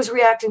dog was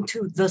reacting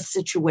to the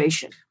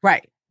situation.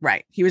 Right.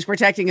 He was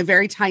protecting a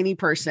very tiny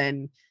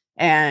person,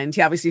 and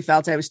he obviously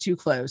felt I was too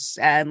close.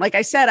 And like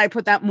I said, I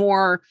put that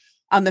more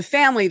on the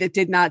family that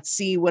did not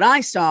see what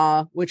I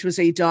saw, which was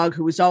a dog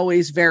who was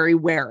always very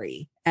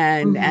wary.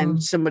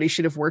 And somebody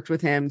should have worked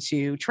with him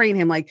to train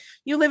him. Like,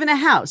 you live in a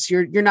house,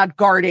 you're not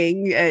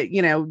guarding,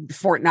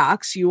 Fort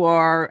Knox. You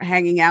are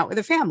hanging out with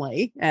a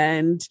family,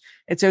 and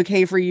it's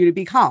okay for you to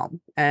be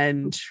calm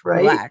and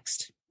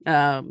relaxed.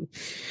 But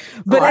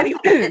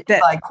anyway,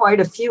 by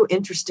quite a few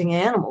interesting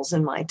animals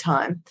in my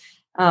time,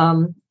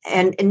 and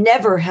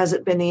never has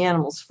it been the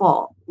animal's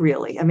fault,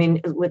 really. I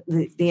mean, with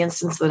the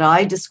instance that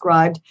I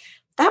described,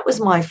 that was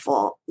my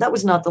fault. That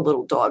was not the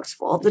little dog's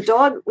fault. The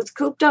dog was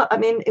cooped up. I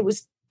mean, it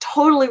was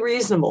totally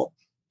reasonable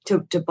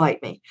to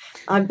bite me.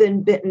 I've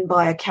been bitten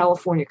by a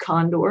California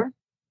condor.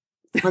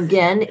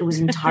 Again, it was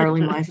entirely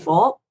my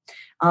fault.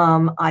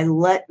 I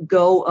let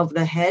go of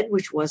the head,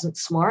 which wasn't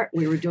smart.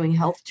 We were doing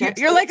health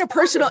checks. You're like a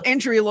personal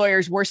injury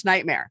lawyer's worst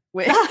nightmare.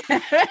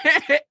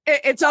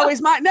 It's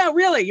always no,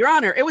 really, Your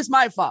Honor, it was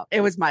my fault.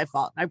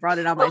 I brought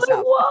it on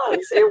myself.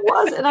 It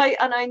was. And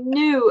I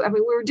knew, I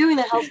mean, we were doing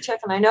the health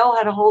check, and I know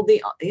how to hold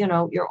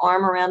your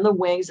arm around the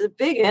wings. It's a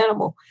big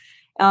animal.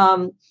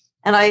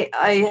 And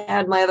I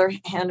had my other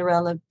hand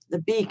around the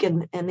beak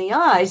and the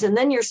eyes. And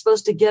then you're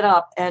supposed to get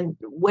up and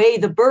weigh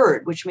the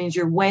bird, which means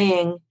you're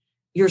weighing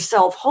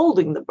yourself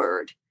holding the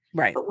bird.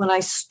 Right. But when I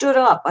stood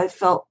up, I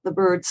felt the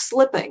bird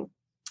slipping,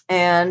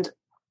 and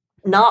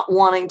not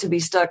wanting to be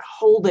stuck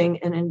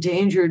holding an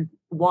endangered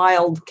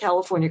wild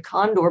California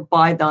condor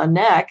by the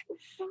neck,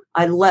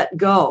 I let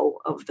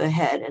go of the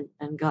head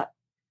and got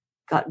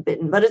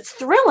bitten. But it's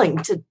thrilling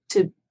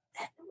to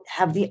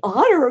have the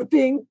honor of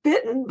being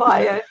bitten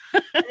by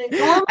an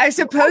enormous I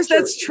suppose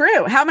that's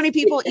true. How many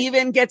people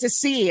even get to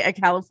see a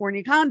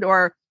California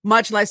condor,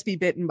 much less be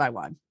bitten by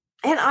one?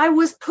 And I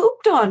was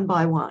pooped on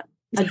by one,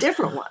 a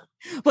different one.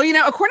 Well,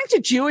 according to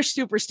Jewish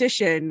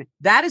superstition,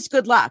 that is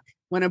good luck.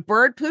 When a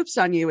bird poops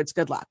on you, it's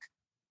good luck.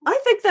 I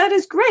think that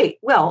is great.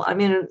 Well, I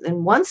mean,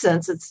 in one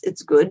sense,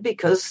 it's good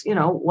because,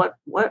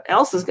 what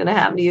else is going to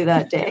happen to you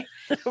that day?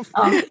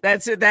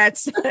 That's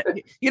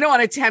you don't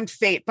want to tempt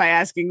fate by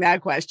asking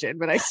that question,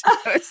 but I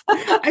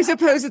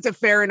suppose it's a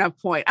fair enough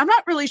point. I'm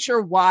not really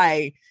sure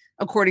why,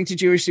 according to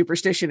Jewish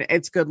superstition,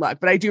 it's good luck.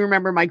 But I do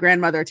remember my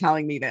grandmother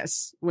telling me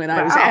this when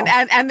I was,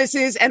 and this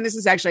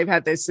is actually, I've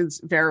had this since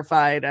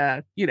verified,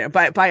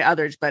 by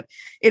others, but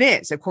it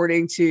is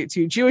according to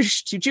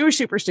Jewish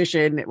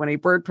superstition. When a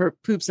bird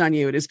poops on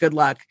you, it is good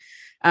luck.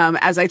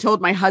 As I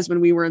told my husband,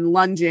 we were in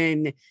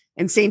London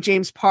in St.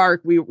 James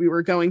Park. We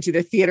were going to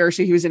the theater.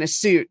 So he was in a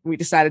suit. We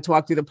decided to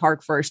walk through the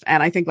park first.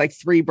 And I think like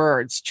 3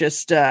 birds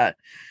just,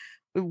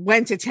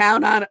 went to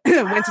town on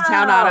him,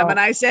 and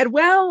I said,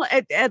 "Well,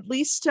 at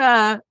least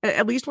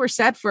we're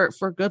set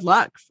for good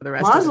luck for the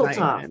rest of the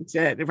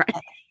night." Right?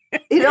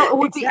 It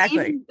would be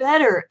even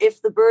better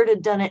if the bird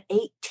had done it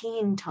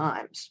 18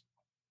 times.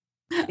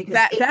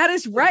 That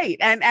is right,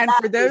 and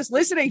for those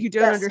listening who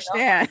don't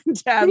understand,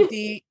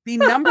 the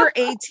number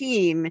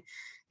 18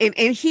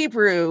 in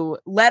Hebrew,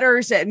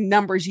 letters and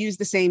numbers use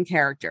the same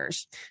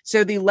characters.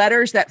 So the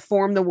letters that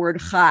form the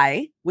word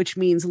chai, which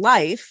means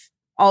life,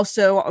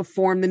 also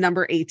form the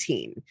number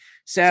 18.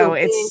 So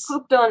it's being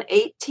pooped on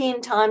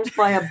 18 times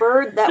by a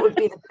bird. That would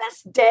be the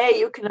best day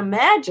you can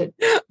imagine.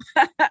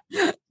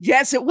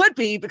 Yes, it would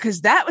be,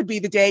 because that would be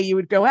the day you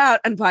would go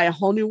out and buy a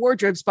whole new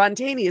wardrobe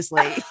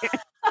spontaneously.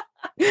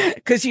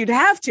 Because you'd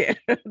have to.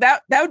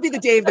 That would be the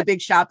day of the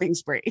big shopping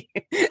spree.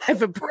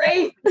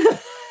 Great.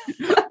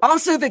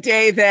 Also the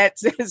day that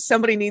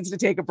somebody needs to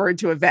take a bird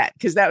to a vet,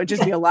 because that would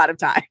just be a lot of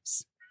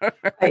times.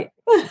 Right.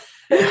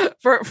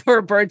 for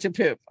a bird to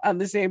poop on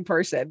the same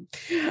person.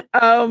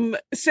 So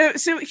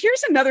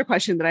here's another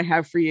question that I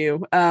have for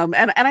you. And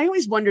I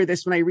always wonder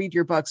this when I read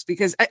your books,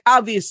 because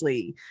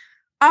obviously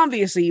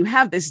you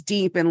have this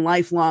deep and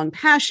lifelong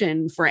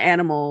passion for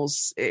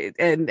animals,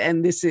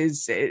 and this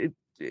is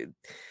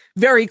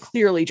very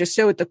clearly just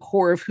so at the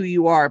core of who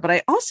you are. But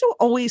I also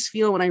always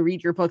feel when I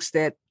read your books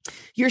that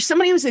you're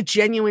somebody who has a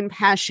genuine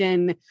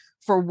passion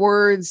for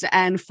words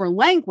and for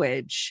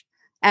language.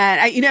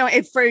 And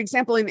if, for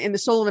example, in The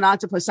Soul of an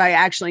Octopus, I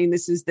actually, and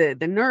this is the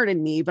nerd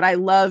in me, but I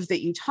love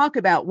that you talk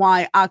about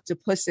why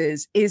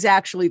octopuses is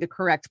actually the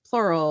correct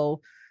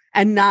plural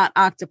and not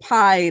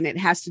octopi. And it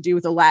has to do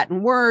with a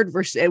Latin word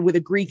versus with a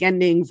Greek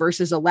ending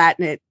versus a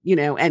Latin,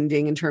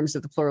 ending in terms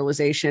of the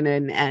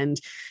pluralization. And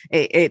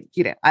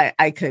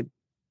I could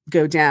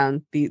go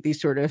down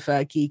these sort of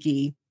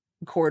geeky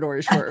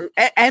corridors for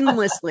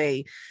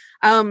endlessly.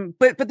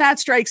 But that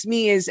strikes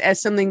me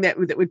as something that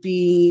would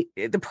be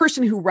the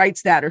person who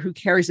writes that or who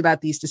cares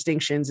about these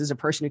distinctions is a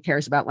person who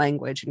cares about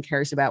language and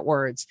cares about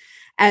words.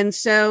 And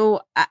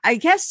so I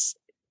guess,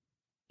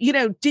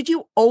 did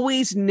you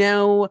always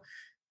know?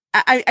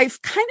 I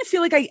kind of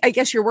feel like I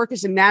guess your work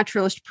as a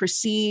naturalist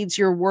precedes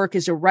your work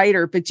as a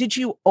writer, but did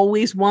you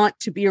always want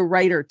to be a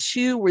writer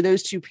too? Were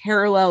those two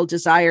parallel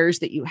desires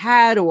that you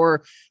had,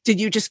 or did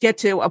you just get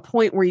to a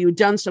point where you had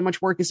done so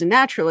much work as a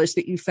naturalist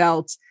that you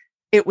felt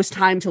it was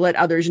time to let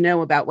others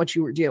know about what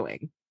you were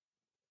doing?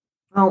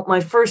 Well, my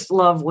first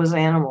love was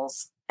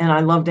animals, and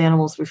I loved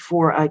animals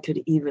before I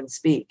could even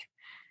speak.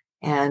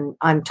 And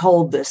I'm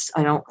told this,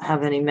 I don't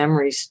have any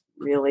memories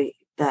really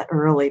that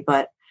early,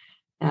 but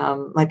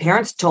my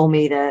parents told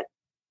me that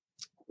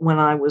when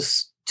I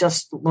was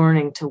just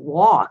learning to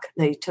walk,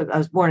 I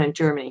was born in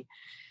Germany.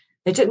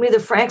 They took me to the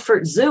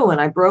Frankfurt Zoo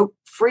and I broke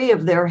free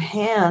of their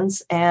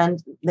hands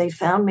and they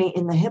found me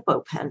in the hippo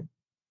pen.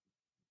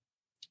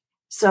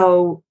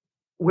 So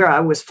where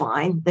I was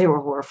fine, they were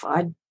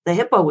horrified. The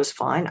hippo was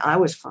fine. I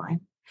was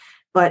fine.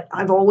 But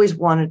I've always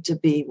wanted to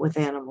be with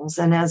animals.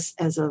 And as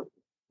a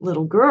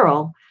little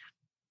girl,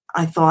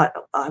 I thought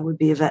I would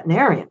be a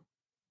veterinarian.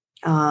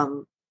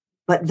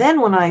 But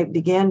then when I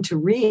began to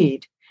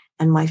read,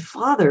 and my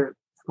father,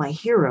 my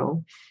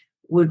hero,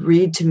 would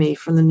read to me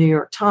from the New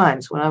York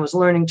Times. When I was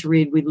learning to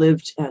read, we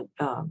lived at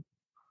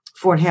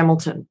Fort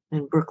Hamilton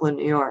in Brooklyn,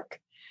 New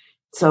York.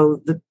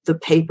 So the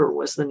paper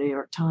was the New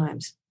York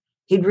Times.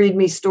 He'd read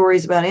me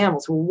stories about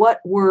animals. Well,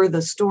 what were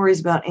the stories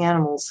about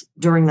animals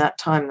during that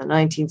time in the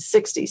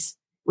 1960s? It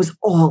was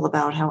all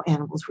about how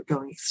animals were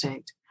going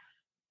extinct.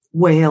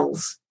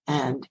 Whales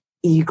and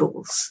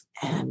eagles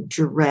and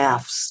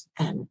giraffes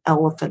and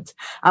elephants.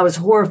 I was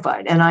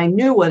horrified. And I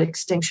knew what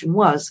extinction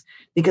was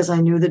because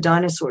I knew the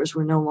dinosaurs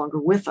were no longer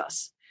with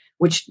us,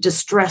 which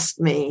distressed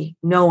me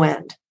no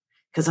end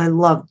because I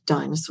loved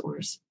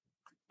dinosaurs.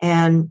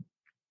 And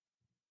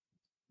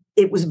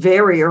it was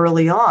very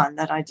early on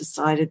that I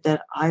decided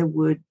that I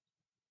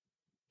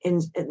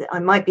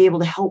might be able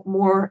to help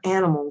more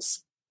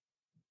animals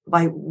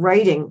by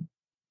writing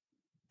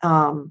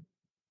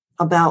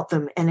about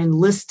them and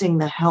enlisting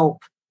the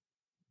help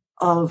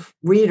of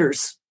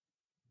readers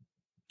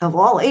of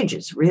all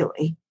ages,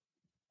 really,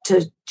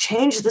 to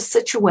change the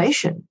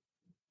situation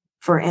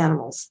for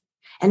animals.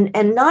 And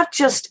not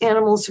just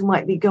animals who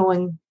might be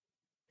going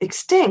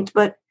extinct,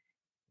 but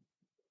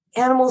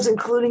animals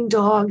including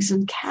dogs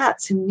and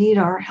cats who need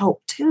our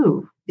help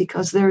too,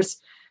 because there's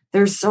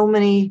so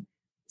many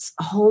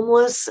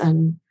homeless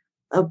and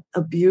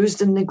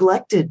abused and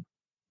neglected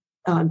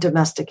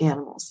domestic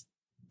animals.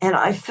 And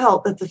I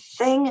felt that the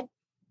thing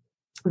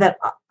that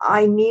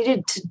I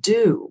needed to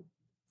do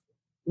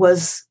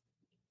was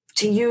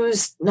to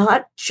use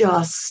not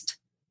just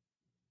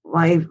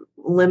my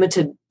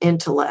limited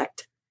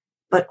intellect,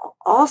 but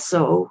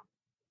also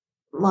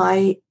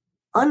my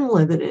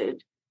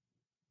unlimited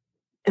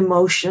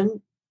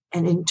emotion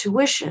and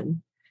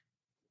intuition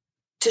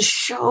to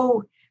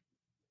show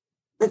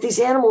that these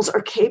animals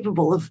are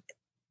capable of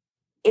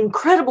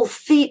incredible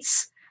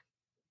feats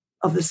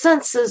of the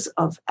senses,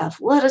 of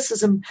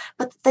athleticism,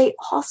 but they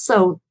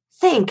also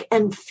think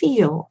and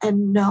feel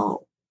and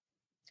know,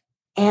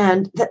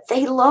 and that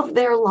they love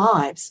their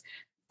lives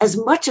as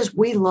much as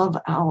we love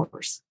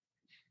ours,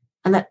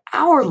 and that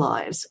our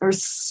lives are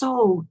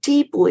so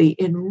deeply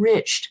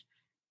enriched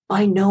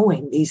by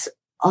knowing these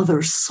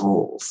other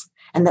souls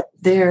and that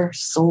their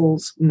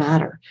souls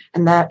matter.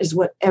 And that is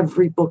what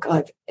every book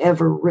I've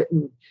ever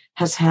written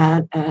has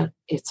had at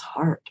its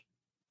heart.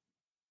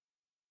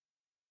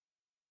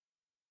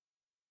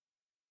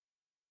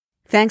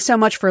 Thanks so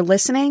much for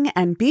listening,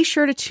 and be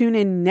sure to tune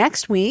in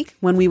next week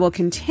when we will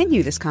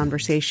continue this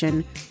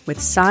conversation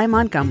with Sy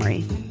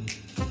Montgomery.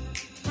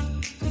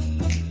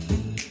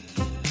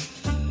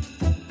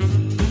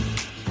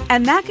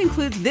 And that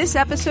concludes this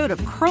episode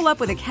of Curl Up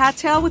with a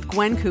Cattail with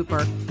Gwen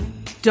Cooper.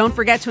 Don't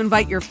forget to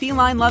invite your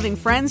feline-loving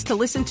friends to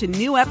listen to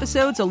new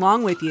episodes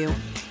along with you.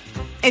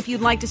 If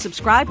you'd like to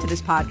subscribe to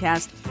this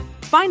podcast,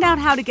 find out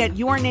how to get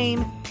your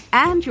name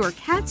and your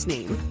cat's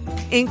name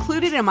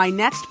included in my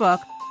next book,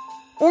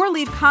 or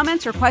leave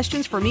comments or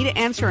questions for me to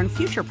answer in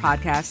future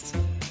podcasts,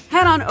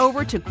 head on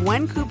over to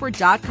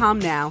gwencooper.com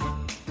now.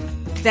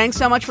 Thanks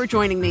so much for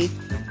joining me,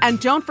 and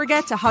don't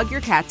forget to hug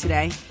your cat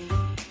today.